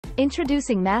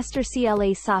Introducing Master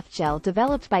CLA Softgel,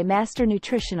 developed by Master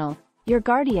Nutritional, your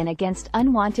guardian against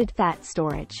unwanted fat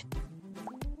storage.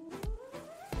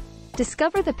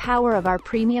 Discover the power of our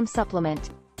premium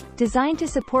supplement, designed to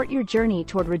support your journey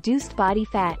toward reduced body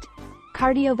fat,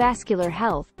 cardiovascular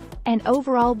health, and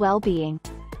overall well-being.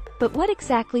 But what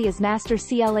exactly is Master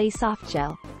CLA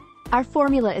Softgel? Our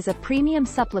formula is a premium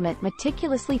supplement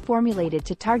meticulously formulated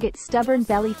to target stubborn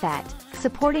belly fat,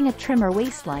 supporting a trimmer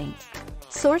waistline.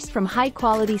 Sourced from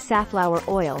high-quality safflower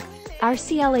oil, our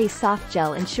CLA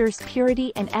Softgel ensures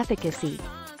purity and efficacy,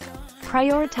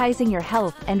 prioritizing your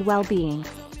health and well-being.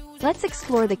 Let's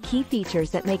explore the key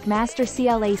features that make Master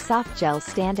CLA Softgel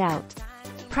stand out.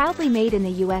 Proudly made in the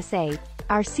USA,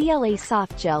 our CLA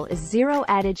Softgel is zero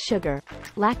added sugar,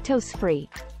 lactose-free,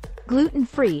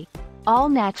 gluten-free,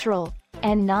 all-natural,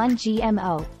 and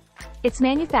non-GMO. It's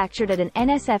manufactured at an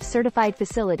NSF-certified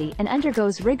facility and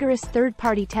undergoes rigorous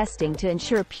third-party testing to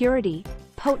ensure purity,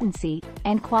 potency,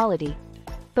 and quality.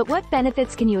 But what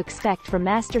benefits can you expect from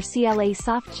Master CLA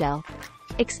Softgel?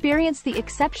 Experience the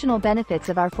exceptional benefits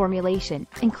of our formulation,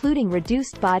 including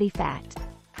reduced body fat,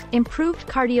 improved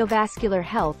cardiovascular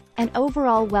health, and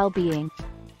overall well-being.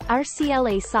 Our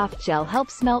CLA Softgel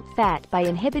helps melt fat by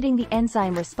inhibiting the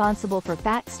enzyme responsible for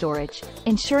fat storage,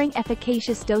 ensuring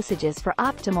efficacious dosages for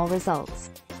optimal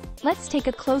results. Let's take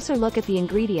a closer look at the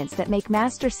ingredients that make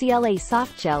Master CLA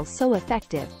Softgel so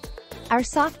effective. Our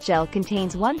softgel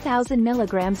contains 1,000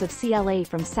 milligrams of CLA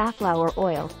from safflower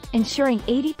oil, ensuring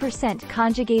 80%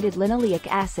 conjugated linoleic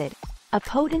acid, a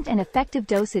potent and effective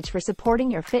dosage for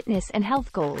supporting your fitness and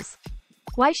health goals.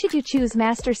 Why should you choose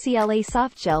Master CLA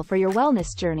Softgel for your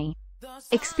wellness journey?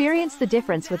 Experience the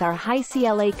difference with our high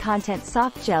CLA content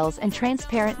softgels and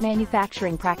transparent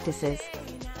manufacturing practices.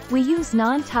 We use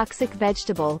non-toxic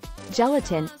vegetable,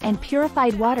 gelatin, and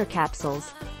purified water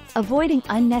capsules, avoiding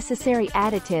unnecessary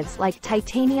additives like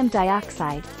titanium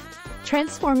dioxide.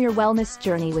 Transform your wellness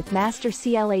journey with Master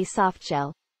CLA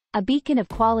Softgel, a beacon of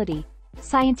quality,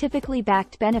 scientifically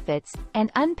backed benefits,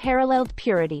 and unparalleled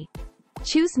purity.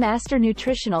 Choose Master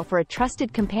Nutritional for a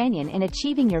trusted companion in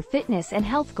achieving your fitness and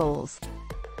health goals.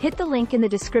 Hit the link in the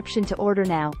description to order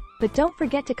now, but don't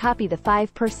forget to copy the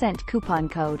 5% coupon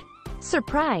code.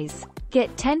 Surprise!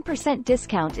 Get 10%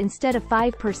 discount instead of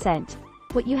 5%.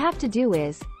 What you have to do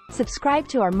is subscribe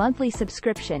to our monthly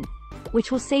subscription,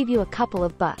 which will save you a couple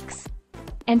of bucks.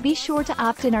 And be sure to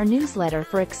opt in our newsletter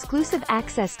for exclusive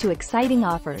access to exciting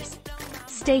offers.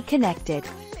 Stay connected.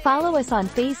 Follow us on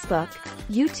Facebook,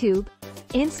 YouTube,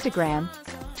 Instagram,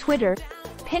 Twitter,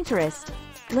 Pinterest,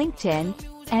 LinkedIn,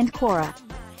 and Quora.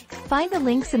 Find the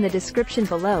links in the description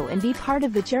below and be part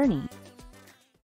of the journey.